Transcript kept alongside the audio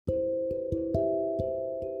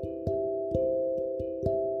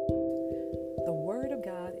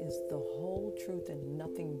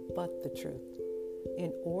the truth.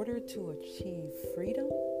 In order to achieve freedom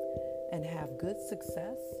and have good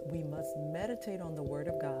success, we must meditate on the Word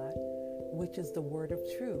of God, which is the word of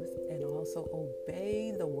truth, and also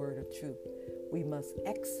obey the word of truth. We must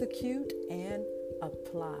execute and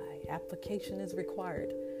apply. Application is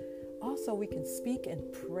required. Also, we can speak and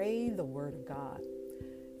pray the word of God.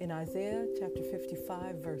 In Isaiah chapter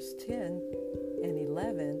 55, verse 10 and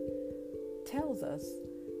 11, tells us,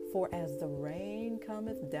 "For as the rain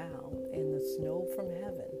cometh down and the snow from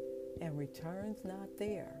heaven, and returns not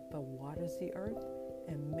there, but waters the earth,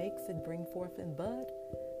 and makes it bring forth and bud,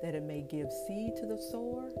 that it may give seed to the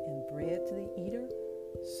sower and bread to the eater,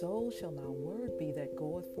 so shall my word be that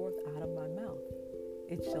goeth forth out of my mouth.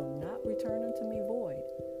 It shall not return unto me void,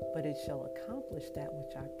 but it shall accomplish that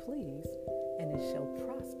which I please, and it shall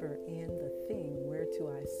prosper in the thing whereto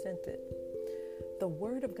I sent it." The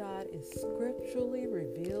Word of God is scripturally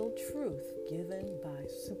revealed truth given by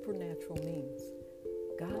supernatural means.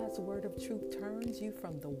 God's word of truth turns you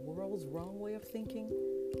from the world's wrong way of thinking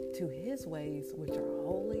to His ways, which are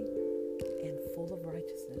holy and full of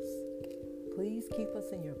righteousness. Please keep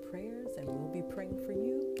us in your prayers, and we'll be praying for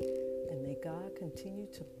you. And may God continue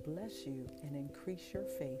to bless you and increase your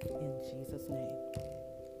faith in Jesus' name.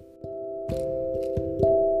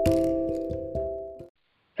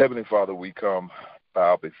 Heavenly Father, we come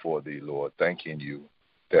bow before Thee, Lord, thanking You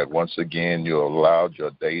that once again You allowed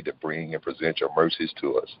Your day to bring and present Your mercies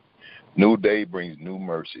to us. New day brings new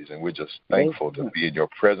mercies, and we're just thankful to be in Your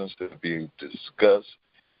presence, to be able to discuss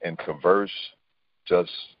and converse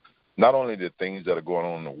just not only the things that are going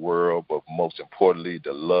on in the world, but most importantly,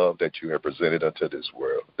 the love that You have presented unto this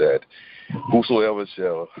world, that whosoever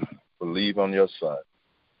shall believe on Your Son,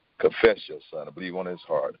 confess Your Son, and believe on His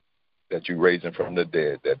heart, that You raised Him from the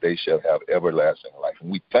dead, that they shall have everlasting life. And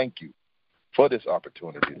we thank You for this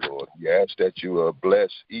opportunity, Lord. We ask that You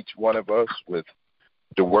bless each one of us with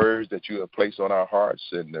the words that You have placed on our hearts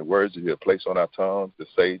and the words that You have placed on our tongues to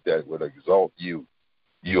say that would exalt You.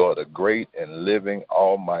 You are the great and living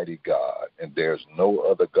Almighty God, and there's no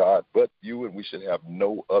other God but You, and we should have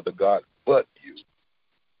no other God but You.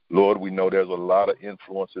 Lord, we know there's a lot of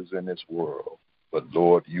influences in this world, but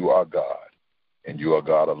Lord, You are God, and You are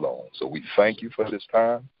God alone. So we thank You for this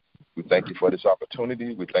time. We thank You for this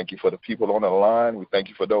opportunity. We thank You for the people on the line. We thank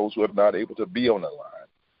You for those who are not able to be on the line,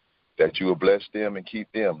 that You will bless them and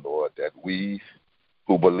keep them, Lord, that we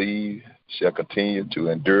who believe shall continue to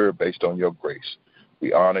endure based on Your grace.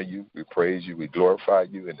 We honor You, we praise You, we glorify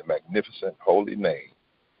You in the magnificent, holy name,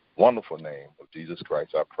 wonderful name of Jesus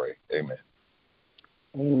Christ, I pray. Amen.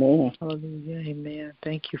 Amen. Hallelujah. Amen.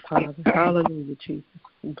 Thank You, Father. Hallelujah, Jesus.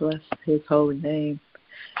 Bless His holy name.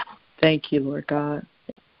 Thank You, Lord God.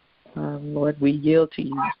 Lord, we yield to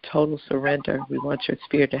You, total surrender. We want Your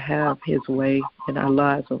Spirit to have His way in our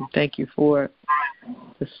lives. And thank You for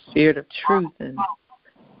the Spirit of truth and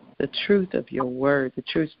the truth of Your word, the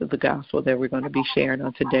truth of the gospel that we're going to be sharing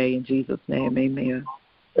on today. In Jesus' name, amen.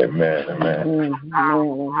 Amen. Amen.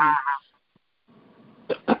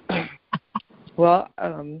 Well,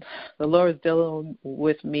 the Lord is dealing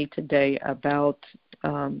with me today about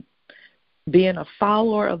being a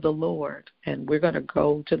follower of the Lord. And we're going to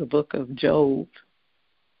go to the book of Job,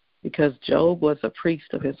 because Job was a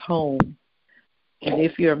priest of his home. And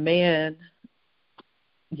if you're a man,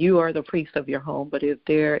 you are the priest of your home. But if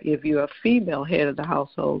you're a female head of the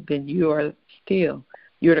household, then you're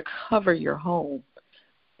to cover your home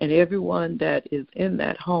and everyone that is in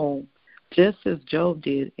that home, just as Job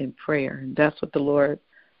did in prayer. And that's what the Lord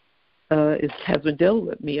has been dealing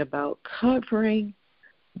with me about, covering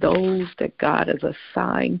those that God has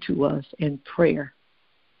assigned to us in prayer.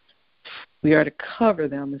 We are to cover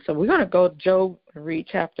them. And so we're going to go to Job and read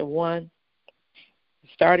chapter 1,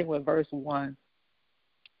 starting with verse 1.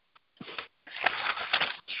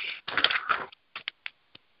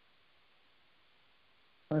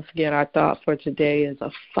 Once again, our thought for today is a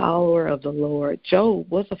follower of the Lord. Job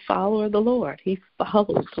was a follower of the Lord. He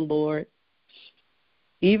followed the Lord.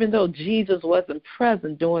 Even though Jesus wasn't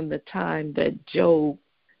present during the time that Job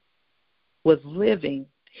was living,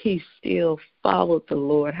 he still followed the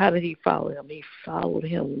Lord. How did he follow Him? He followed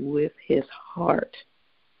Him with his heart.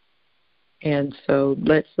 And so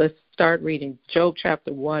let's start reading Job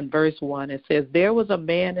chapter 1, verse 1. It says, "There was a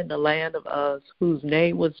man in the land of Uz whose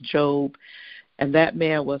name was Job, and that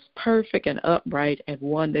man was perfect and upright, and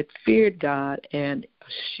one that feared God and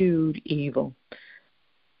eschewed evil."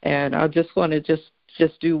 And I just want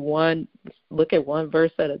to look at one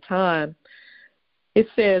verse at a time. It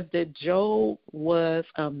says that Job was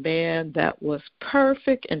a man that was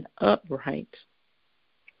perfect and upright.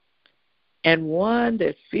 and one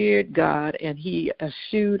that feared God, and he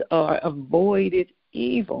eschewed or avoided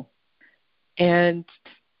evil. And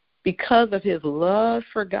because of his love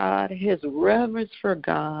for God, his reverence for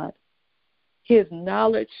God, his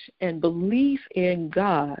knowledge and belief in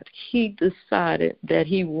God, he decided that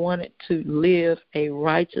he wanted to live a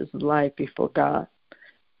righteous life before God.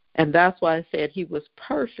 And that's why I said he was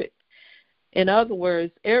perfect. In other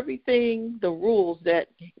words, everything, the rules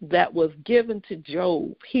that was given to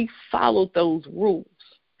Job, he followed those rules.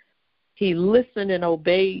 He listened and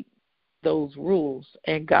obeyed those rules,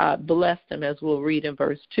 and God blessed him, as we'll read in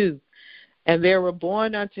verse 2. And there were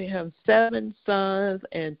born unto him 7 sons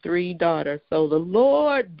and 3 daughters. So the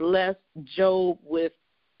Lord blessed Job with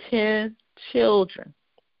 10 children.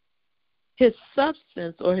 His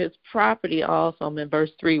substance, or his property also, in verse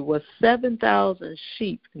 3, was 7,000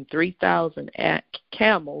 sheep and 3,000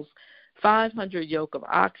 camels, 500 yoke of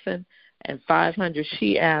oxen, and 500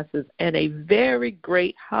 she-asses, and a very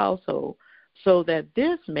great household, so that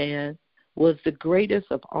this man was the greatest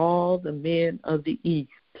of all the men of the east.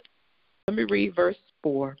 Let me read verse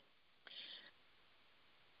 4.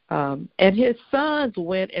 And his sons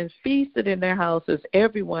went and feasted in their houses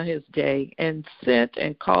every one his day, and sent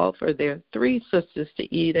and called for their 3 sisters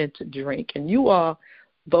to eat and to drink. And you all,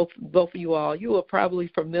 both of you all, you are probably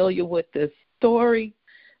familiar with this story,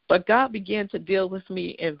 but God began to deal with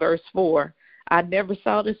me in verse 4. I never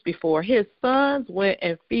saw this before. His sons went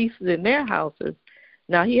and feasted in their houses.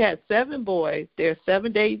 Now, he had 7 boys. There are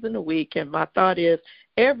 7 days in a week, and my thought is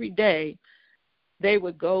every day they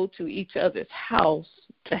would go to each other's house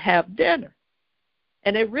to have dinner.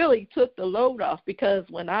 And it really took the load off, because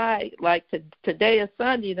when today is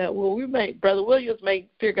Sunday, Brother Williams may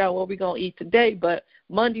figure out what we're going to eat today, but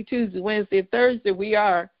Monday, Tuesday, Wednesday, Thursday, we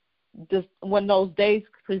are, just when those days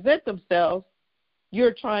present themselves,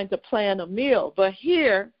 you're trying to plan a meal. But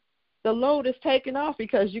here, the load is taken off,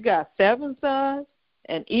 because you got 7 sons,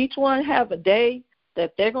 and each one have a day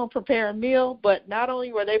that they're going to prepare a meal. But not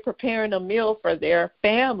only were they preparing a meal for their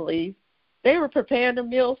families, they were preparing the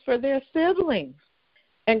meals for their siblings.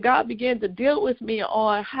 And God began to deal with me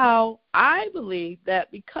on how I believe that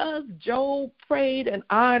because Job prayed and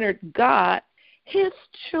honored God, his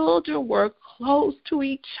children were close to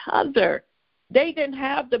each other. They didn't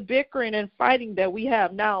have the bickering and fighting that we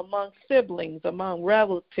have now among siblings, among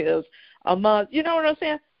relatives, among, you know what I'm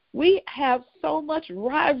saying? We have so much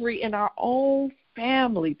rivalry in our own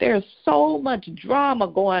family. There's so much drama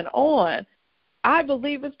going on. I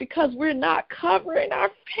believe it's because we're not covering our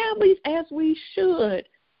families as we should,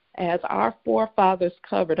 as our forefathers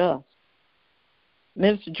covered us.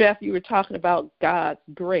 Minister Jeff, you were talking about God's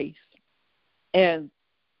grace and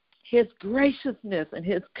his graciousness and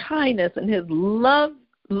his kindness and his love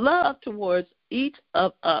towards each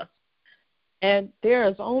of us. And there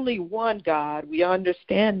is only one God. We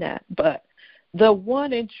understand that. But the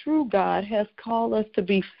one and true God has called us to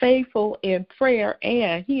be faithful in prayer,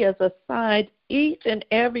 and he has assigned each and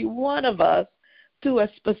every one of us to a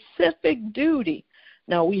specific duty.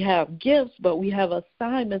 Now, we have gifts, but we have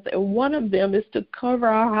assignments, and one of them is to cover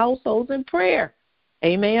our households in prayer.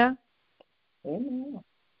 Amen? Amen.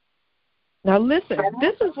 Now, listen,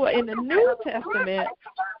 this is what in the New Testament,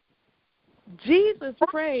 Jesus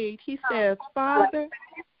prayed. He says, Father,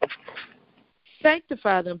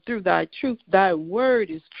 sanctify them through thy truth. Thy word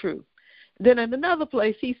is true. Then in another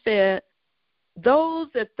place, he said, those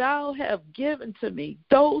that thou have given to me,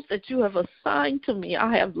 those that you have assigned to me,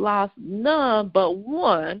 I have lost none but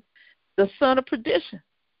one, the son of perdition.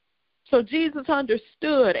 So Jesus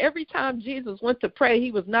understood. Every time Jesus went to pray,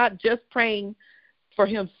 he was not just praying for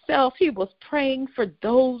himself. He was praying for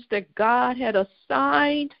those that God had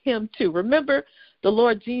assigned him to. Remember, the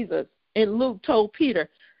Lord Jesus in Luke told Peter,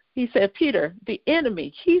 he said, Peter, the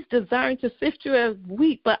enemy, he's desiring to sift you as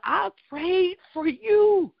wheat, but I prayed for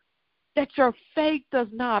you that your faith does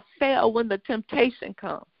not fail when the temptation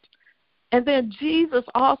comes. And then Jesus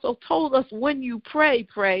also told us, when you pray,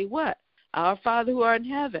 pray what? Our Father who art in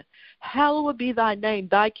heaven, hallowed be thy name,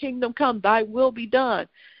 thy kingdom come, thy will be done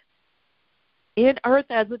in earth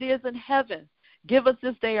as it is in heaven. Give us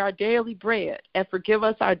this day our daily bread, and forgive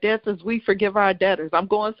us our debts as we forgive our debtors. I'm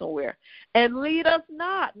going somewhere. And lead us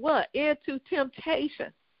not, what? Into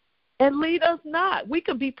temptation. And lead us not. We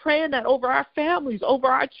could be praying that over our families, over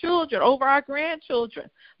our children, over our grandchildren.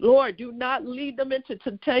 Lord, do not lead them into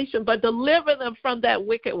temptation, but deliver them from that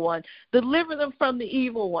wicked one. Deliver them from the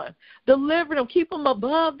evil one. Deliver them. Keep them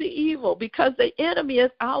above the evil, because the enemy is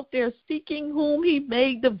out there seeking whom he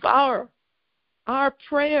may devour. Our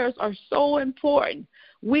prayers are so important.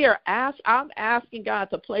 I'm asking God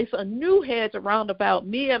to place a new hedge around about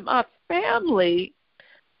me and my family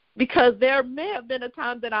because there may have been a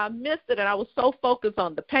time that I missed it and I was so focused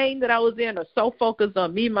on the pain that I was in or so focused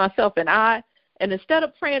on me, myself, and I. And instead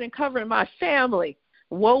of praying and covering my family,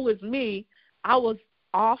 woe is me, I was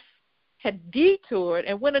off, had detoured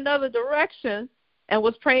and went another direction and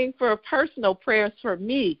was praying for personal prayers for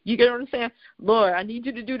me. You get what I'm saying? Lord, I need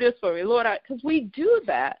you to do this for me. Lord, because we do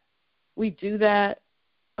that. We do that,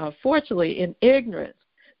 fortunately, in ignorance.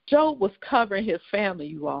 Job was covering his family,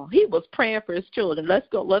 you all. He was praying for his children. Let's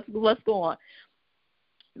go on.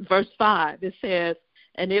 Verse 5, it says,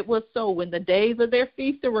 and it was so when the days of their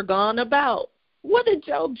feasting were gone about. What did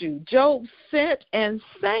Job do? Job sent and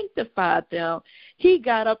sanctified them. He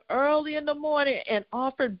got up early in the morning and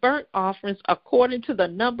offered burnt offerings according to the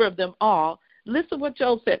number of them all. Listen what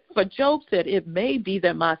Job said. For Job said, it may be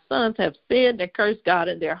that my sons have sinned and cursed God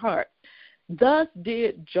in their heart. Thus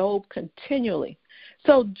did Job continually.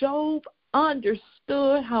 So Job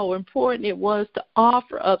understood how important it was to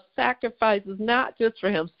offer up sacrifices, not just for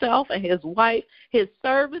himself and his wife, his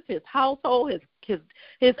servants, his household,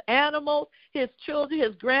 his animals, his children,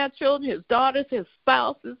 his grandchildren, his daughters, his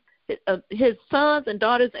spouses, his sons and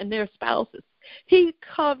daughters and their spouses. He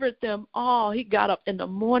covered them all. He got up in the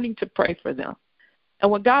morning to pray for them.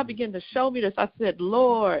 And when God began to show me this, I said,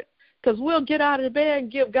 Lord, because we'll get out of the bed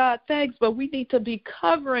and give God thanks, but we need to be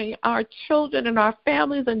covering our children and our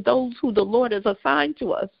families and those who the Lord has assigned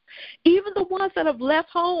to us, even the ones that have left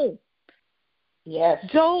home. Yes.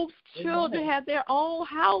 Job's children had their own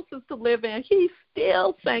houses to live in. He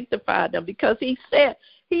still sanctified them because he said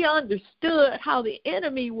he understood how the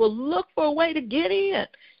enemy will look for a way to get in.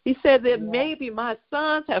 He said that maybe my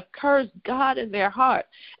sons have cursed God in their heart.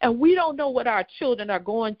 And we don't know what our children are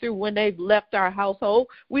going through when they've left our household.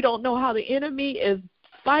 We don't know how the enemy is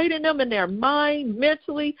fighting them in their mind,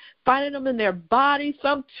 mentally, fighting them in their body.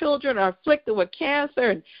 Some children are afflicted with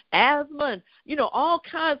cancer and asthma and, all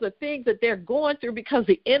kinds of things that they're going through because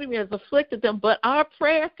the enemy has afflicted them. But our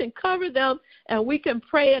prayers can cover them, and we can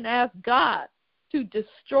pray and ask God to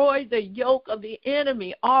destroy the yoke of the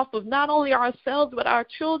enemy off of not only ourselves but our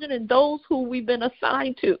children and those who we've been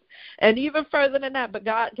assigned to. And even further than that, but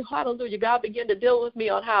God, hallelujah, God began to deal with me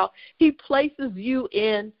on how he places you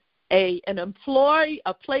in a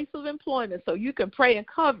place of employment so you can pray and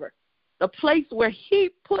cover the place where he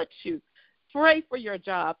puts you. Pray for your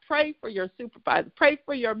job. Pray for your supervisor. Pray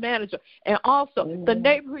for your manager. And also the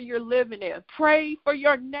neighborhood you're living in. Pray for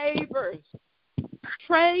your neighbors.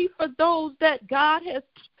 Pray for those that God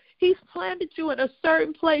he's planted you in a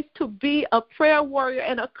certain place to be a prayer warrior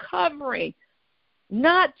and a covering,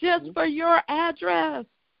 not just for your address.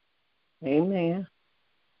 Amen.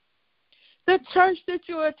 The church that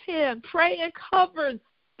you attend, pray and cover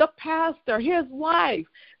the pastor, his wife,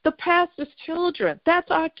 the pastor's children.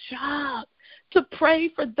 That's our job, to pray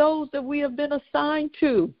for those that we have been assigned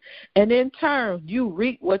to. And in turn, you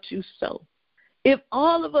reap what you sow. If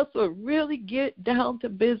all of us would really get down to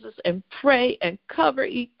business and pray and cover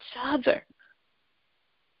each other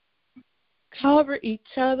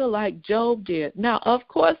like Job did. Now, of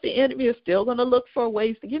course, the enemy is still going to look for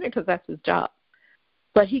ways to get in because that's his job.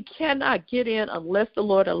 But he cannot get in unless the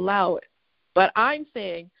Lord allow it. But I'm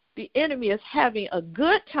saying the enemy is having a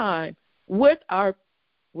good time with our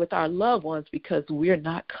loved ones because we're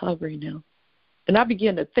not covering them. And I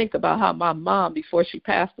began to think about how my mom, before she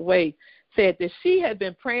passed away, said that she had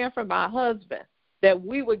been praying for my husband, that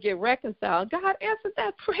we would get reconciled. God answered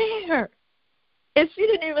that prayer. And she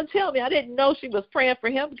didn't even tell me. I didn't know she was praying for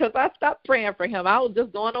him because I stopped praying for him. I was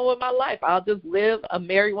just going on with my life. I'll just live a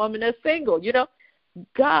married woman that's single.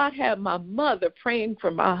 God had my mother praying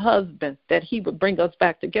for my husband that he would bring us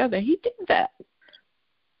back together. And he did that.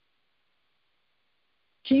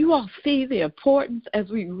 Can you all see the importance as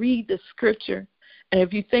we read the scripture? And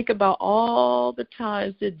if you think about all the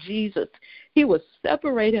times that Jesus, he would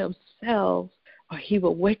separate himself or he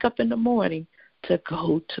would wake up in the morning to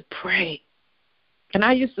go to pray. And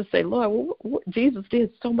I used to say, Lord, Jesus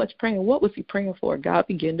did so much praying. What was he praying for? God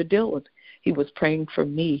began to deal with it. He was praying for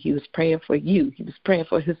me. He was praying for you. He was praying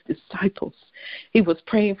for his disciples. He was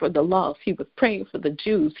praying for the lost. He was praying for the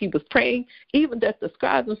Jews. He was praying even that the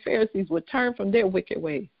scribes and Pharisees would turn from their wicked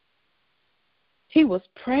ways. He was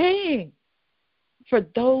praying for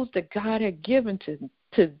those that God had given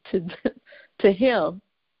to him,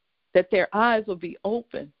 that their eyes would be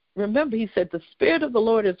open. Remember, he said, the Spirit of the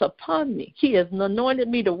Lord is upon me. He has anointed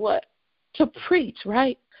me to what? To preach,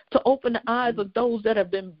 right? To open the eyes of those that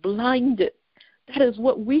have been blinded. That is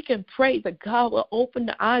what we can pray, that God will open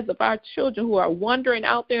the eyes of our children who are wandering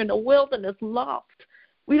out there in the wilderness lost.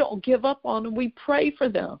 We don't give up on them. We pray for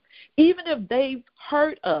them. Even if they've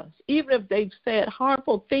hurt us, even if they've said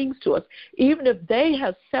harmful things to us, even if they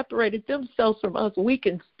have separated themselves from us, we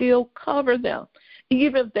can still cover them.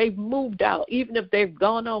 Even if they've moved out, even if they've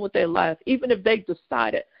gone on with their life, even if they've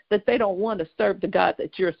decided that they don't want to serve the God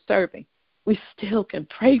that you're serving, we still can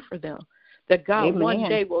pray for them. That God Amen. one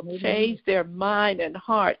day will change their mind and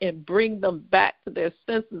heart and bring them back to their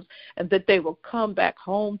senses, and that they will come back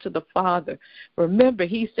home to the Father. Remember,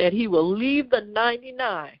 he said he will leave the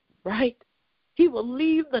 99, right? He will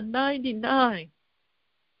leave the 99.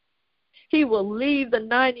 He will leave the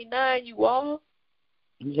 99, you all.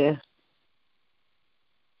 Yes.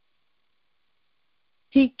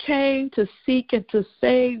 He came to seek and to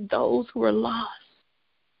save those who are lost.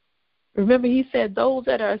 Remember, he said those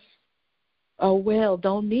that are well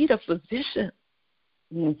don't need a physician,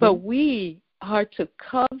 but we are to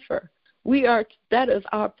cover. That is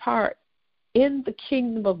our part in the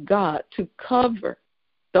kingdom of God, to cover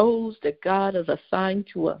those that God has assigned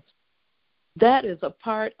to us. That is a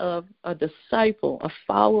part of a disciple, a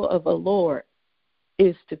follower of the Lord,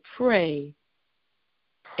 is to pray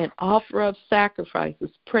and offer up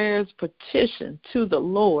sacrifices, prayers, petition to the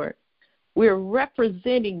Lord. We're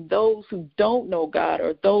representing those who don't know God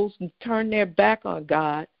or those who turn their back on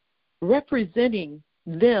God, representing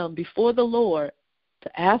them before the Lord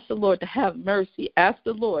to ask the Lord to have mercy, ask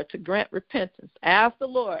the Lord to grant repentance, ask the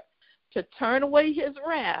Lord to turn away his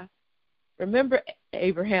wrath. Remember,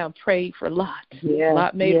 Abraham prayed for Lot. Yes,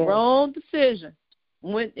 Lot made yes. a wrong decision,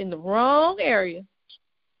 went in the wrong area.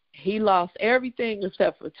 He lost everything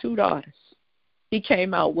except for 2 daughters. He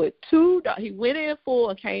came out with 2 daughters. He went in full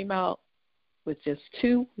and came out with just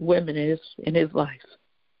 2 women in his life.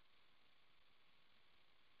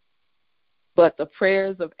 But the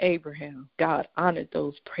prayers of Abraham, God honored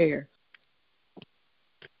those prayers.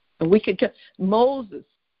 And we could Moses,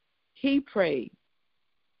 he prayed.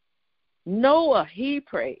 Noah, he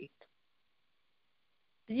prayed.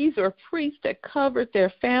 These are priests that covered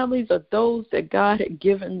their families or those that God had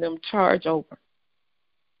given them charge over.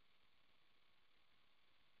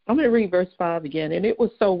 I'm going to read verse 5 again. And it was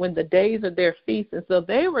so when the days of their feast, and so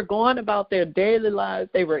they were going about their daily lives,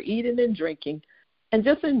 they were eating and drinking and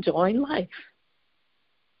just enjoying life.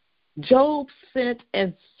 Job sent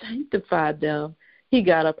and sanctified them. He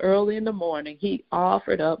got up early in the morning. He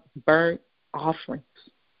offered up burnt offerings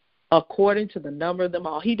according to the number of them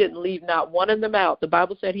all. He didn't leave not one of them out. The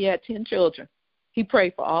Bible said he had 10 children. He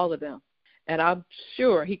prayed for all of them. And I'm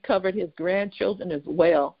sure he covered his grandchildren as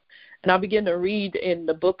well. And I begin to read in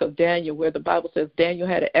the book of Daniel where the Bible says Daniel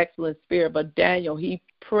had an excellent spirit, but Daniel, he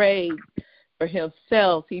prayed for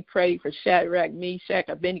himself. He prayed for Shadrach, Meshach,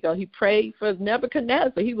 Abednego. He prayed for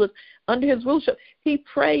Nebuchadnezzar. He was under his rulership. He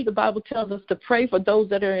prayed, the Bible tells us, to pray for those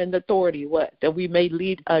that are in authority. What? That we may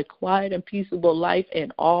lead a quiet and peaceable life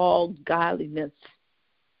in all godliness.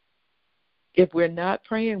 If we're not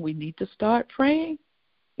praying, we need to start praying.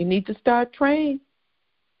 We need to start praying.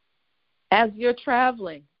 As you're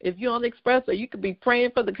traveling, if you're on the expressway, you could be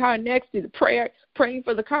praying for the car next to you, praying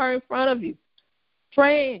for the car in front of you.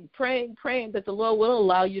 Praying that the Lord will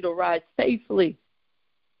allow you to ride safely.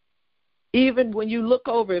 Even when you look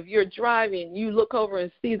over, if you're driving, you look over and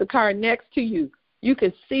see the car next to you, you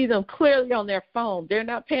can see them clearly on their phone. They're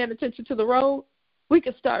not paying attention to the road. We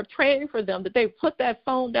can start praying for them that they put that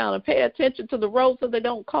phone down and pay attention to the road so they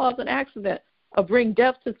don't cause an accident or bring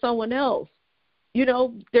death to someone else. You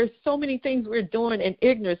know, there's so many things we're doing in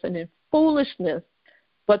ignorance and in foolishness.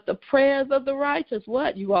 But the prayers of the righteous,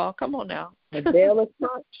 what, you all? Come on now. Availeth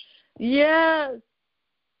much. Yes.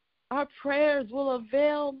 Our prayers will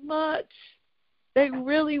avail much. They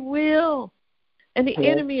really will. And the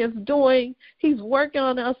enemy is he's working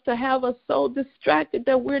on us to have us so distracted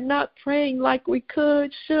that we're not praying like we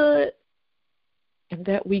could, should, and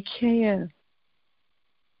that we can.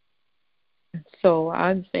 And so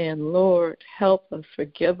I'm saying, Lord, help us,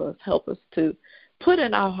 forgive us, help us to put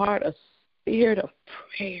in our heart a spirit of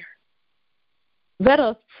prayer. Let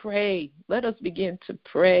us pray. Let us begin to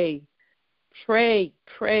pray. Pray,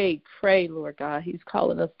 Lord God. He's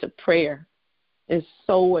calling us to prayer. It's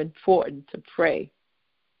so important to pray.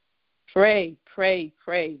 Pray.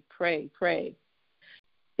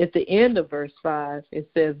 At the end of verse 5, it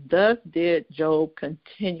says, thus did Job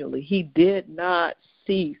continually. He did not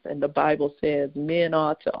cease. And the Bible says men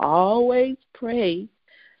ought to always pray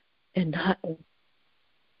and not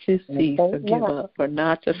to cease or give up or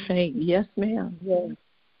not to faint. Yes, ma'am. Yes.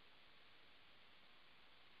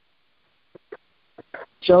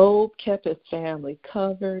 Job kept his family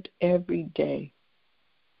covered every day.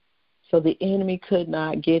 So the enemy could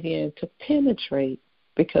not get in to penetrate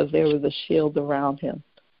because there was a shield around him.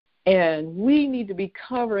 And we need to be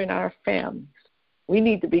covering our families. We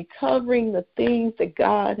need to be covering the things that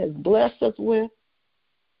God has blessed us with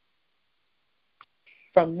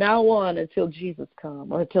from now on until Jesus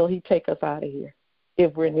comes or until he take us out of here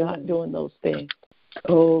if we're not doing those things.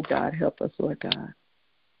 Oh, God, help us, Lord God.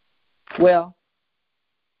 Well,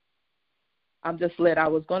 I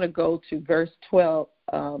was going to go to verse 12.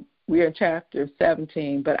 We're in chapter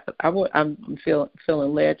 17, but I'm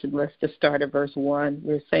feeling led to let's just start at verse 1.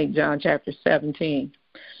 We're St. John chapter 17.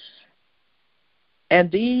 And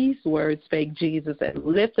these words spake Jesus and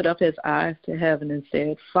lifted up his eyes to heaven and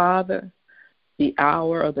said, Father, the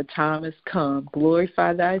hour of the time is come.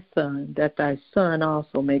 Glorify thy Son, that thy Son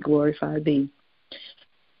also may glorify thee.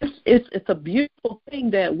 It's a beautiful thing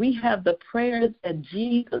that we have the prayers that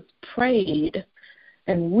Jesus prayed,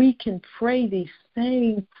 and we can pray these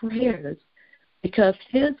same prayers because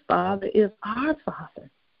his Father is our Father.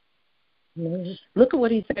 Mm-hmm. Look at what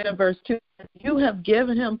he said in verse 2. You have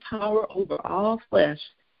given him power over all flesh,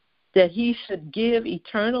 that he should give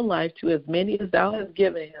eternal life to as many as thou hast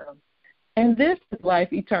given him. And this is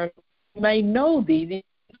life eternal, may know thee, the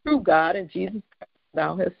true God, and Jesus Christ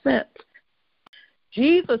thou hast sent.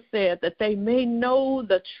 Jesus said that they may know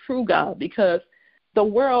the true God because the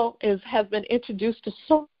world has been introduced to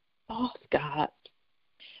so false gods.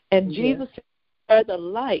 And Jesus said, are the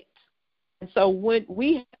light. And so when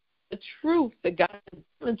we have the truth that God has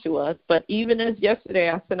given to us, but even as yesterday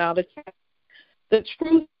I sent out a text, the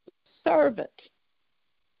truth servant.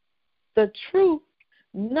 The truth,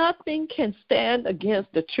 nothing can stand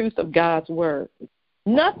against the truth of God's word.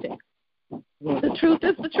 Nothing. The truth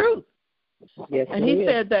is the truth. Yes, and he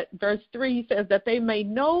said that, verse 3, he says that they may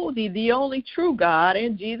know thee, the only true God,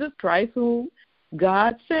 and Jesus Christ, whom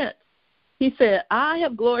God sent. He said, I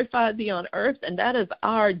have glorified thee on earth, and that is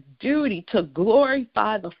our duty, to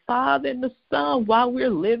glorify the Father and the Son while we're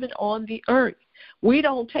living on the earth. We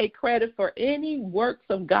don't take credit for any works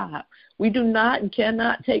of God. We do not and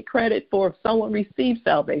cannot take credit for if someone receives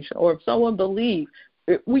salvation or if someone believes.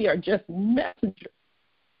 We are just messengers.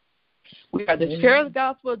 We are to share the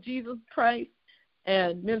gospel of Jesus Christ.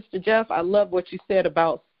 And Minister Jeff, I love what you said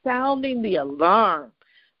about sounding the alarm.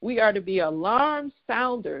 We are to be alarm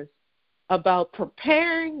sounders about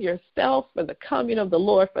preparing yourself for the coming of the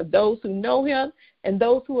Lord for those who know him and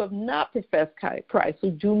those who have not professed Christ,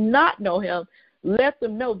 who do not know him. Let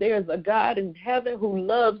them know there's a God in heaven who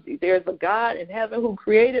loves you. There's a God in heaven who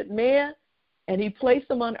created man, and he placed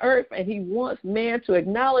him on earth, and he wants man to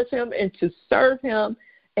acknowledge him and to serve him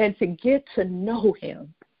and to get to know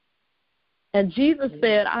him. And Jesus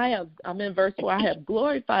said, I'm in verse 4, I have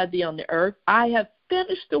glorified thee on the earth. I have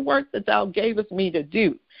finished the work that thou gavest me to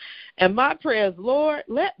do. And my prayer is, Lord,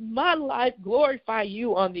 let my life glorify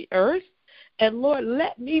you on the earth. And, Lord,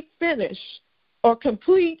 let me finish or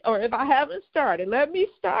complete, or if I haven't started, let me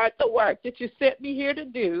start the work that you sent me here to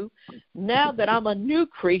do. Now that I'm a new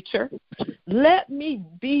creature, let me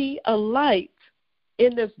be a light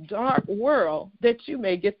in this dark world that you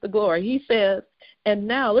may get the glory. He says, and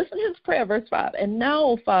now, listen to his prayer, verse 5, and now,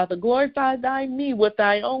 O Father, glorify thy me with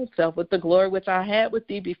thy own self, with the glory which I had with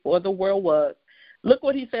thee before the world was. Look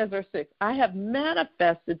what he says, verse 6, I have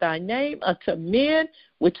manifested thy name unto men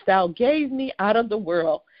which thou gave me out of the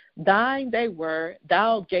world. Thine they were,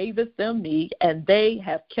 thou gavest them me, and they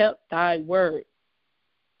have kept thy word.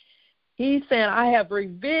 He said, I have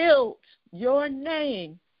revealed your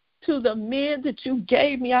name to the men that you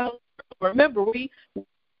gave me out of the world. Remember, we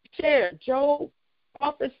shared Job,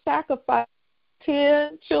 prophet, sacrificed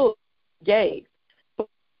 10 children, gave. But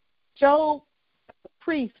Job, the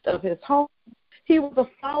priest of his home, he was a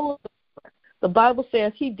follower of the Lord. The Bible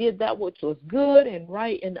says he did that which was good and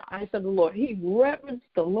right in the eyes of the Lord. He reverenced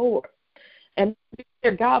the Lord. And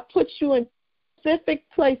God puts you in specific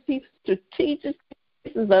places. He strategically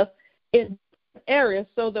places us in areas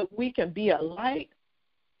so that we can be a light,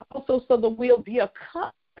 also so that we'll be a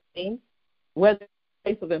company, whether it's a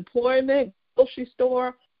place of employment, grocery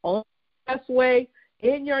store, on the expressway,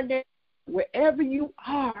 in your neighborhood, wherever you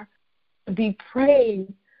are, to be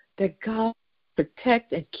praying that God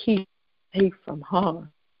protect and keep safe from harm.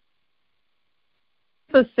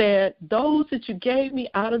 Jesus said, those that you gave me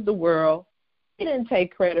out of the world, he didn't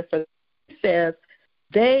take credit for them. He says,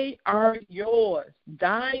 they are yours.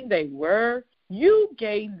 Thine they were. You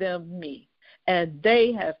gave them me, and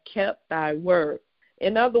they have kept thy word.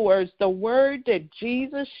 In other words, the word that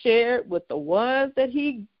Jesus shared with the ones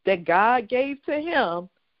that God gave to him,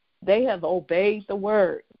 they have obeyed the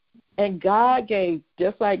word. And God gave,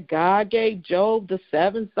 just like God gave Job the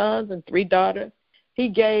 7 sons and 3 daughters, he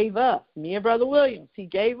gave us, me and Brother Williams, he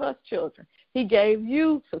gave us children. He gave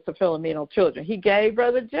you, Sister Philomena, children. He gave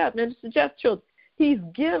Brother Jeff, Minister Jeff, children. He's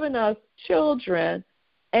given us children,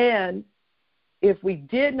 and if we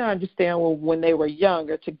didn't understand when they were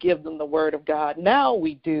younger to give them the word of God, now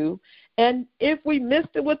we do. And if we missed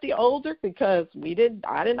it with the older, because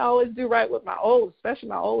I didn't always do right with my old, especially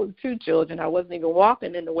my older two children. I wasn't even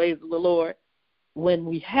walking in the ways of the Lord when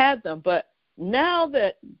we had them. But now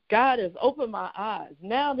that God has opened my eyes,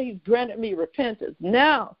 now that he's granted me repentance,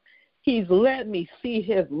 now he's let me see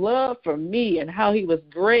his love for me and how he was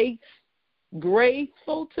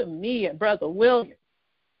graceful to me and Brother William.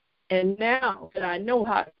 And now that I know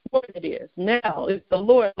how important it is, now if the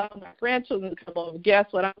Lord allows my grandchildren to come over, guess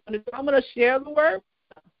what I'm going to do? I'm going to share the word.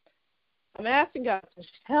 I'm asking God to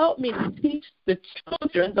help me to teach the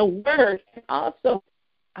children the word. And also,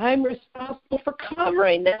 I'm responsible for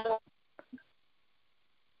covering them.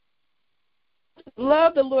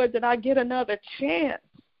 Love the Lord that I get another chance.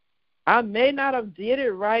 I may not have did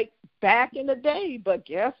it right back in the day, but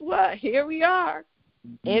guess what? Here we are.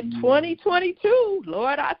 In 2022,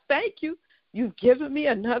 Lord, I thank you. You've given me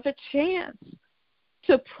another chance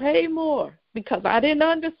to pray more because I didn't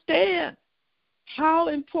understand how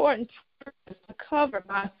important it is to cover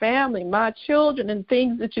my family, my children, and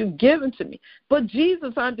things that you've given to me. But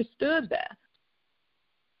Jesus understood that.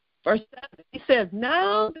 Verse 7, he says,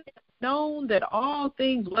 now they have known that all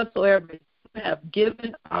things whatsoever you have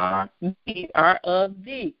given are of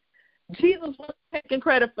thee. Jesus wasn't taking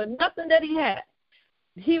credit for nothing that he had.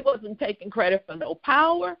 He wasn't taking credit for no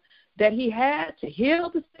power that he had to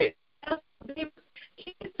heal the sick.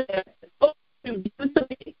 He said, oh, give it to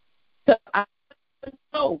me, because I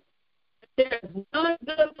know there is none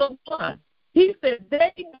good but one. He said,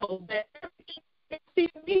 they know that everything they see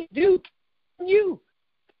me do you.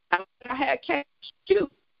 I had came from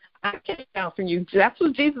you. I came down from you. That's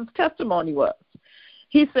what Jesus' testimony was.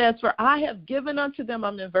 He says, for I have given unto them,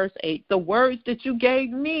 I'm in verse 8, the words that you gave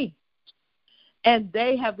me. And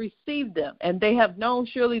they have received them, and they have known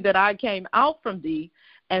surely that I came out from thee,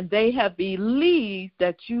 and they have believed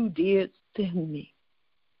that you did send me.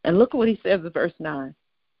 And look at what he says in verse 9.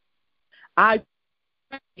 I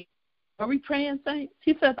pray. Are we praying, saints?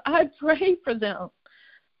 He says, I pray for them.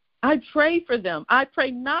 I pray for them. I pray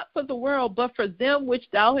not for the world, but for them which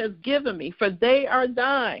thou hast given me, for they are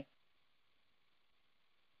thine.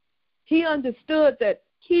 He understood that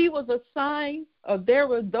he was assigned, or there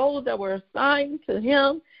were those that were assigned to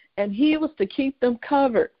him, and he was to keep them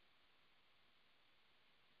covered.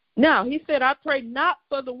 Now, he said, I pray not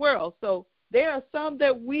for the world. So there are some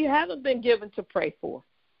that we haven't been given to pray for.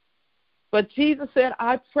 But Jesus said,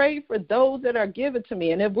 I pray for those that are given to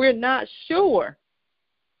me. And if we're not sure,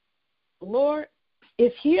 Lord,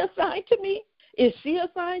 is he assigned to me? Is she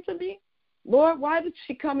assigned to me? Lord, why did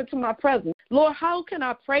she come into my presence? Lord, how can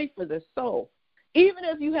I pray for this soul? Even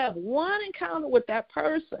if you have one encounter with that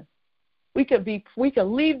person, we can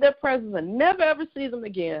leave their presence and never ever see them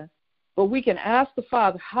again, but we can ask the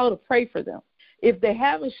Father how to pray for them. If they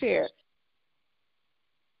haven't shared,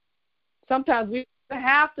 sometimes we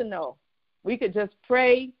have to know. We could just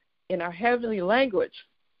pray in our heavenly language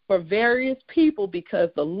for various people because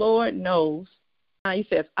the Lord knows. He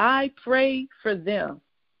says, I pray for them.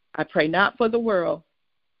 I pray not for the world,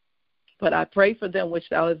 but I pray for them which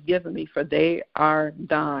thou hast given me, for they are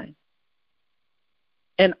thine.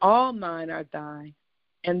 And all mine are thine,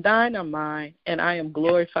 and thine are mine, and I am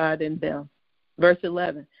glorified in them. Verse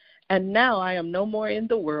 11, and now I am no more in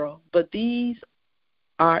the world, but these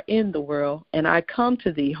are in the world, and I come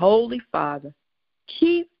to thee, Holy Father.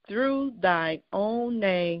 Keep through thine own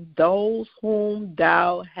name those whom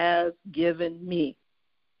thou hast given me,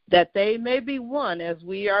 that they may be one as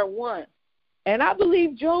we are one. And I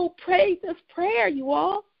believe Job prayed this prayer, you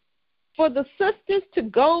all, for the sisters to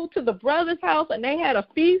go to the brother's house, and they had a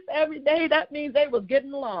feast every day. That means they was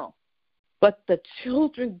getting along. But the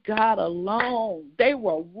children got along. They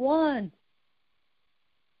were one.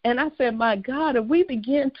 And I said, my God, if we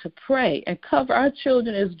begin to pray and cover our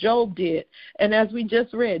children as Job did, and as we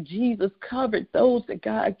just read, Jesus covered those that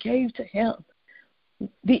God gave to him,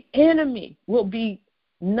 the enemy will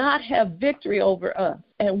not have victory over us.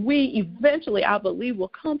 And we eventually, I believe,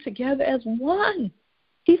 will come together as one.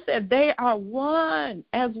 He said they are one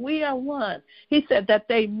as we are one. He said that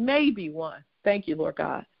they may be one. Thank you, Lord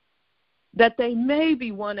God. That they may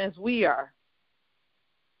be one as we are.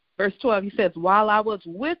 Verse 12, he says, while I was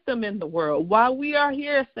with them in the world, while we are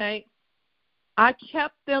here, saints, I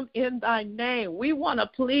kept them in thy name. We want to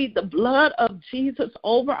plead the blood of Jesus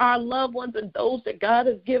over our loved ones and those that God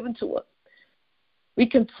has given to us. We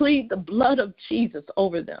can plead the blood of Jesus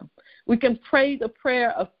over them. We can pray the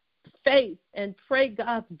prayer of faith and pray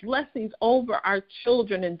God's blessings over our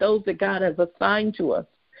children and those that God has assigned to us.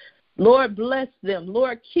 Lord, bless them.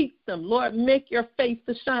 Lord, keep them. Lord, make your face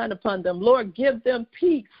to shine upon them. Lord, give them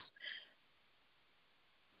peace.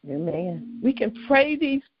 Amen. We can pray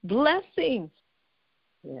these blessings.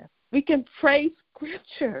 Yeah. We can pray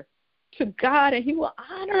scripture to God, and he will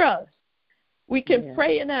honor us. We can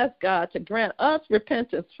pray and ask God to grant us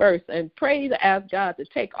repentance first, and pray to ask God to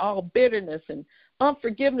take all bitterness and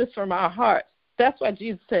unforgiveness from our hearts. That's why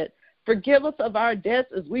Jesus said, forgive us of our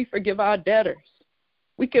debts as we forgive our debtors.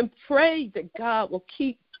 We can pray that God will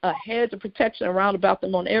keep a hedge of protection around about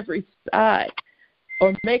them on every side,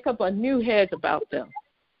 or make up a new hedge about them.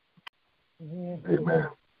 Amen.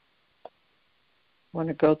 I want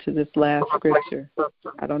to go to this last scripture.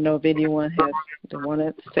 I don't know if anyone want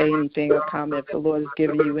to say anything or comment if the Lord has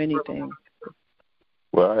given you anything.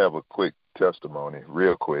 Well, I have a quick testimony,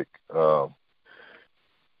 real quick. You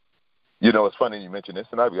know, it's funny you mentioned this,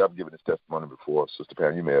 and I've given this testimony before. Sister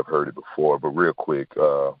Pam, you may have heard it before, but real quick,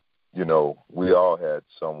 you know, we all had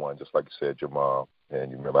someone, just like you said, your mom,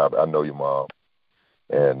 and you remember, I know your mom,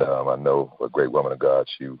 and I know what great woman of God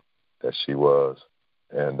that she was.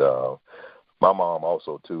 And my mom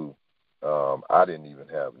also, too, I didn't even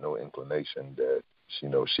have no inclination that,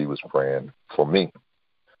 she was praying for me.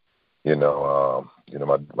 My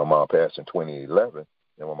mom passed in 2011,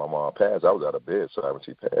 and when my mom passed, I was out of bed when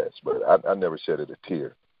she passed. But I never shedded a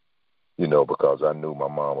tear, because I knew my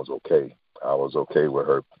mom was okay. I was okay with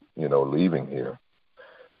her, leaving here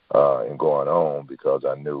and going on, because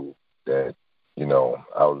I knew that,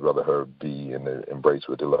 I would rather her be in the embrace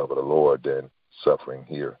with the love of the Lord than suffering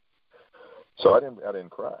here. So I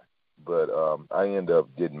didn't cry, but I ended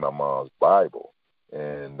up getting my mom's Bible,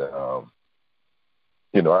 and I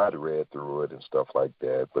had read through it and stuff like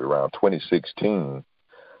that. But around 2016,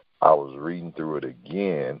 I was reading through it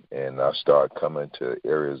again, and I started coming to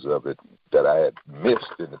areas of it that I had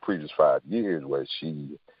missed in the previous 5 years, where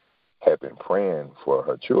she had been praying for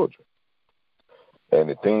her children. And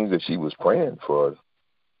the things that she was praying for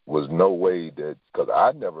was no way that, because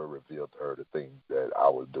I never revealed to her the things that I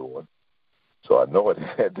was doing. So I know it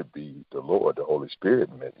had to be the Lord, the Holy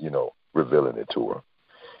Spirit, revealing it to her.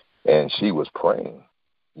 And she was praying,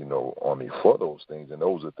 on me for those things. And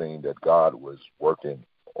those are things that God was working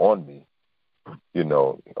on me,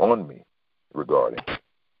 regarding.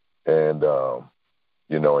 And,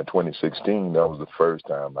 in 2016, that was the first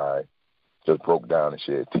time I just broke down and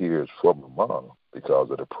shed tears for my mom, because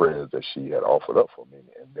of the prayers that she had offered up for me,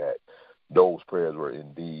 and that those prayers were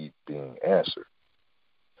indeed being answered.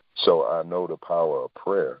 So I know the power of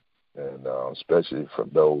prayer, and especially from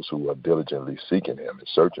those who are diligently seeking him and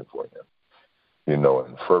searching for him, and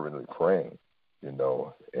fervently praying, and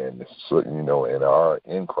are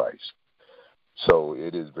in Christ. So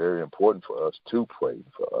it is very important for us to pray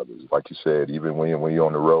for others. Like you said, even when you're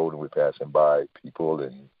on the road and we're passing by people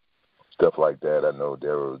and stuff like that. I know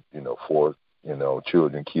there were, 4,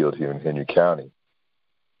 children killed here in Henry County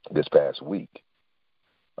this past week.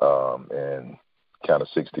 And kind of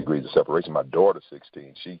 6 degrees of separation. My daughter's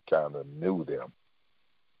 16. She kind of knew them.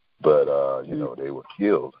 But, they were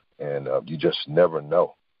killed. And you just never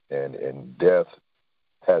know. And death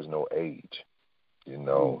has no age.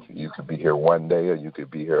 You could be here one day, or you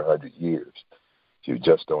could be here 100 years. You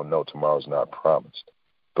just don't know. Tomorrow's not promised.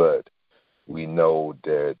 But we know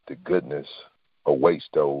that the goodness awaits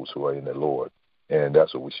those who are in the Lord. And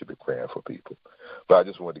that's what we should be praying for people. But I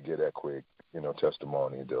just wanted to get that quick,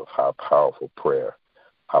 testimony of how powerful prayer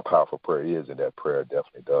is, and that prayer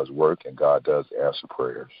definitely does work, and God does answer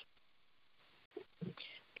prayers.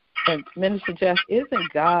 And Minister Jeff,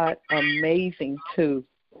 isn't God amazing too?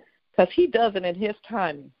 Because he does it in his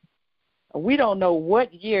timing. We don't know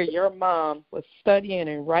what year your mom was studying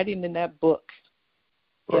and writing in that book,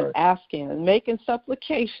 right, and asking and making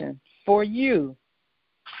supplication for you.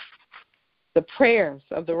 The prayers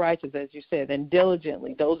of the righteous, as you said, and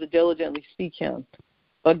diligently, those that diligently seek him.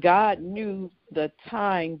 But God knew the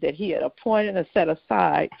time that he had appointed and set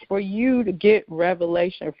aside for you to get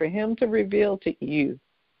revelation, for him to reveal to you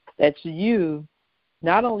that you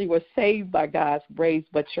not only were saved by God's grace,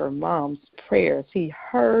 but your mom's prayers. He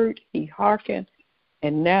heard, he hearkened,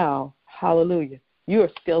 and now, hallelujah, you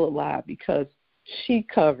are still alive because she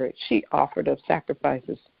offered up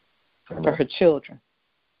sacrifices Amen. For her children.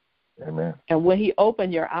 Amen. And when he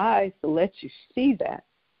opened your eyes to let you see that,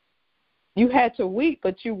 you had to weep,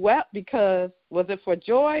 but you wept because, was it for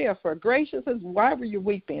joy or for graciousness? Why were you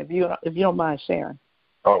weeping, if you don't mind sharing?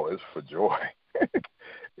 Oh, it's for joy.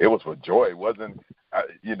 It was for joy. It wasn't,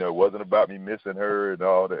 it wasn't about me missing her and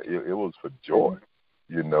all that. It was for joy,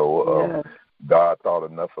 Yeah. God thought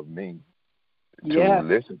enough of me to Yeah.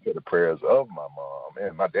 listen to the prayers of my mom.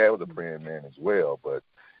 And my dad was a praying man as well, but,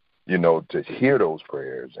 you know, to hear those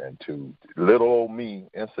prayers and to little old me,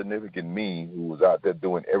 insignificant me, who was out there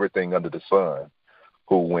doing everything under the sun,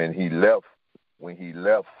 who when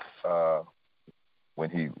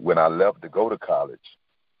I left to go to college,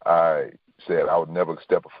 I said I would never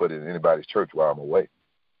step a foot in anybody's church while I'm away.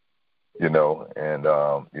 You know, and,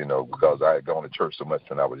 you know, because I had gone to church so much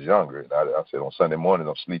when I was younger. And I said on Sunday morning,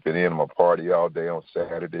 I'm sleeping in. I'm going to party all day on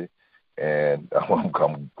Saturday. And I'm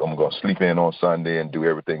going to sleep in on Sunday and do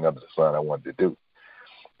everything under the sun I wanted to do.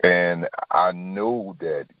 And I knew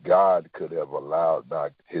that God could have allowed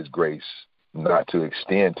his grace not to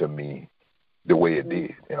extend to me the way it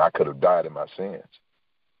did. And I could have died in my sins.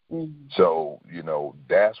 Mm-hmm. So, you know,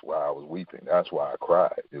 that's why I was weeping. That's why I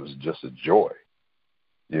cried. It was just a joy.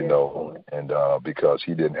 You know, and because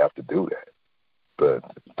he didn't have to do that, but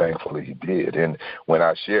thankfully he did. And when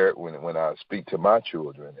I share, when I speak to my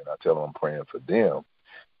children and I tell them I'm praying for them,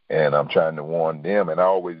 and I'm trying to warn them, and I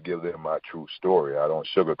always give them my true story. I don't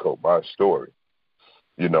sugarcoat my story.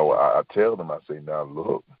 You know, I tell them, I say, now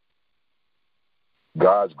look,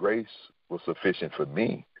 God's grace was sufficient for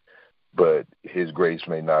me, but his grace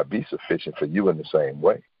may not be sufficient for you in the same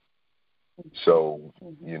way. So,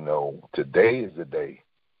 you know, today is the day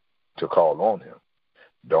to call on him.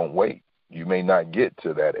 Don't wait. You may not get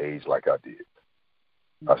to that age like I did.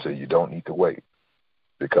 I said you don't need to wait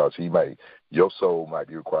because your soul might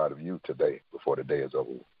be required of you today before the day is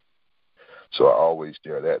over. So I always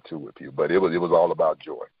share that too with you. But it was all about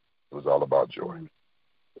joy. It was all about joy.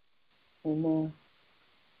 Mm-hmm.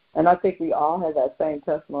 And I think we all have that same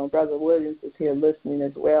testimony. Brother Williams is here listening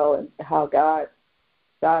as well, and how God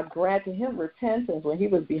granted him repentance when he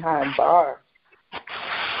was behind bars.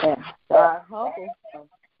 And God humbled him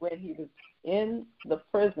when he was in the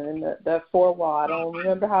prison, in that four wall. I don't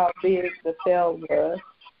remember how big the cell was.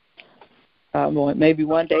 Maybe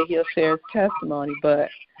one day he'll share his testimony. But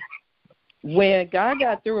when God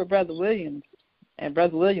got through with Brother Williams, and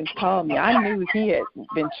Brother Williams called me, I knew he had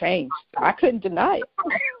been changed. I couldn't deny it.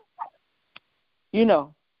 You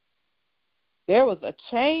know, there was a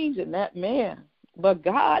change in that man. But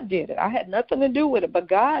God did it. I had nothing to do with it, but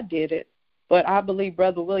God did it. But I believe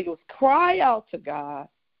Brother Williams cried out to God,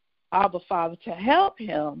 Abba Father, to help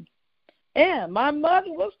him. And my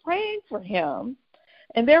mother was praying for him.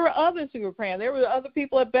 And there were others who were praying. There were other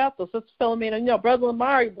people at Bethel, Sister Philomena. You know, Brother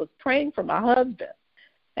Lamari was praying for my husband.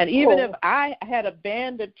 And even if I had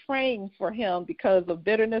abandoned praying for him because of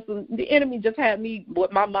bitterness, the enemy just had me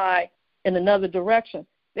with my mind in another direction,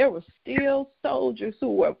 there were still soldiers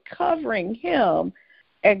who were covering him.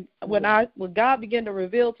 And when God began to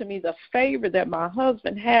reveal to me the favor that my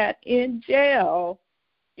husband had in jail,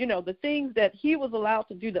 you know, the things that he was allowed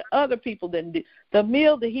to do that other people didn't do, the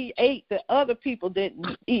meal that he ate that other people didn't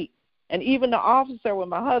eat. And even the officer with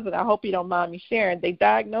my husband, I hope you don't mind me sharing, they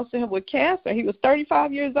diagnosed him with cancer. He was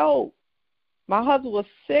 35 years old. My husband was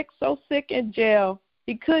sick, so sick in jail,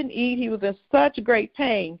 he couldn't eat. He was in such great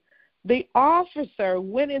pain. The officer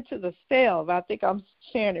went into the cell, I think I'm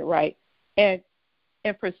sharing it right, and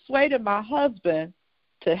persuaded my husband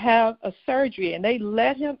to have a surgery. And they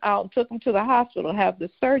let him out and took him to the hospital to have the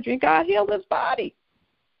surgery. And God healed his body.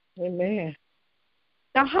 Amen.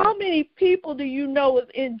 Now, how many people do you know is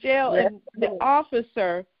in jail and the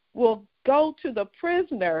officer will go to the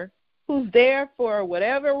prisoner who's there for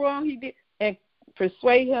whatever wrong he did and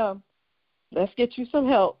persuade him, let's get you some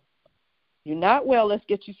help. You're not well, let's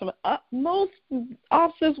get you some. Most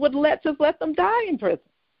officers would just let them die in prison.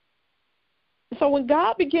 So when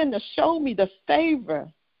God began to show me the favor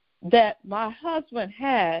that my husband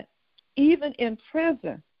had, even in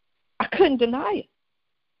prison, I couldn't deny it.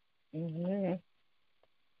 Mm-hmm.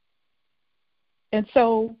 And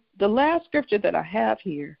so the last scripture that I have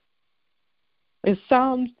here is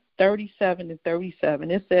Psalms 37:37.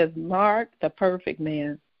 It says, mark the perfect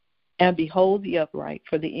man, and behold the upright,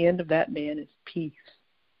 for the end of that man is peace.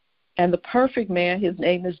 And the perfect man, his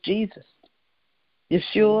name is Jesus,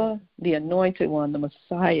 Yeshua, the anointed one, the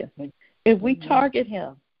Messiah. If we target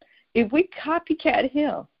him, if we copycat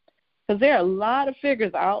him, because there are a lot of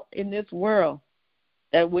figures out in this world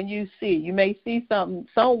that when you may see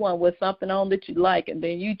someone with something on that you like, and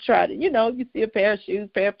then you try to, you see a pair of shoes,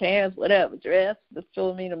 pair of pants, whatever, dress, the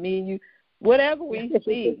Philomena, me and you, whatever we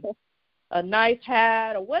see, a nice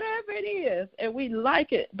hat or whatever it is, and we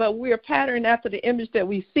like it, but we're patterned after the image that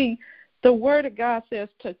we see. The Word of God says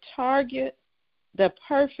to target the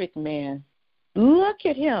perfect man. Look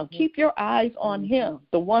at him. Keep your eyes on him,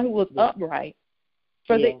 the one who was upright.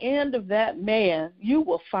 For the end of that man, you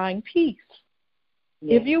will find peace.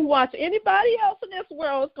 If you watch anybody else in this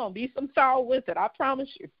world, it's going to be some sorrow with it, I promise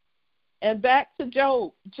you. And back to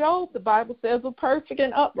Job. Job, the Bible says, was perfect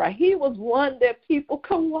and upright. He was one that people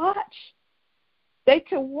could watch. They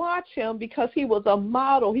could watch him because he was a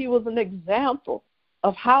model. He was an example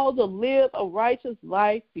of how to live a righteous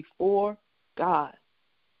life before God.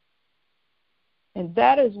 And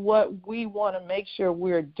that is what we want to make sure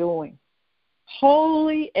we're doing.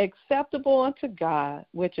 Holy, acceptable unto God,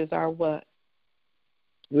 which is our what?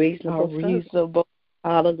 Reasonable.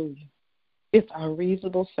 Hallelujah. It's our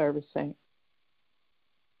reasonable service, saint.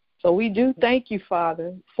 So we do thank you,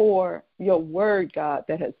 Father, for your word, God,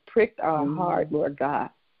 that has pricked our heart, Lord God.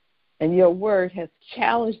 And your word has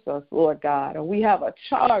challenged us, Lord God. And we have a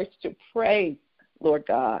charge to pray, Lord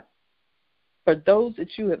God, for those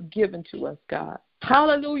that you have given to us, God.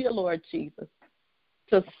 Hallelujah, Lord Jesus.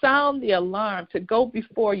 To sound the alarm, to go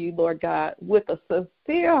before you, Lord God, with a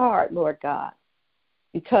sincere heart, Lord God.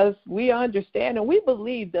 Because we understand and we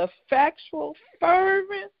believe the effectual,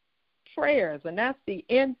 fervent prayers, and that's the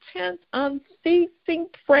intense, unceasing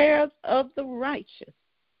prayers of the righteous.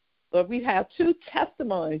 Lord, we have two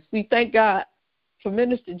testimonies. We thank God for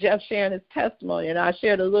Minister Jeff sharing his testimony, and I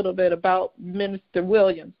shared a little bit about Minister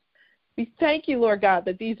Williams. We thank you, Lord God,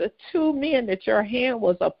 that these are two men that your hand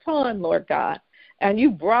was upon, Lord God, and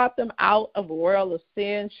you brought them out of a world of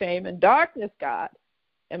sin, shame, and darkness, God.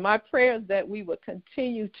 And my prayer is that we would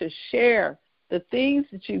continue to share the things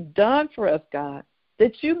that you've done for us, God,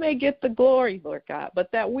 that you may get the glory, Lord God, but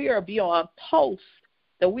that we are beyond post,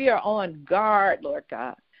 that we are on guard, Lord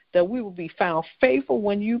God, that we will be found faithful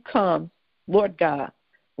when you come, Lord God.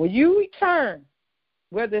 When you return,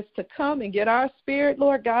 whether it's to come and get our spirit,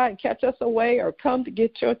 Lord God, and catch us away, or come to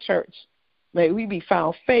get your church, may we be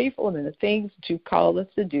found faithful in the things that you call us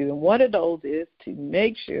to do. And one of those is to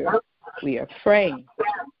make sure we are praying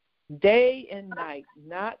day and night,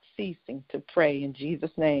 not ceasing to pray. In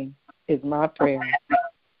Jesus' name is my prayer.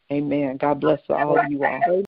 Amen. God bless all of you all.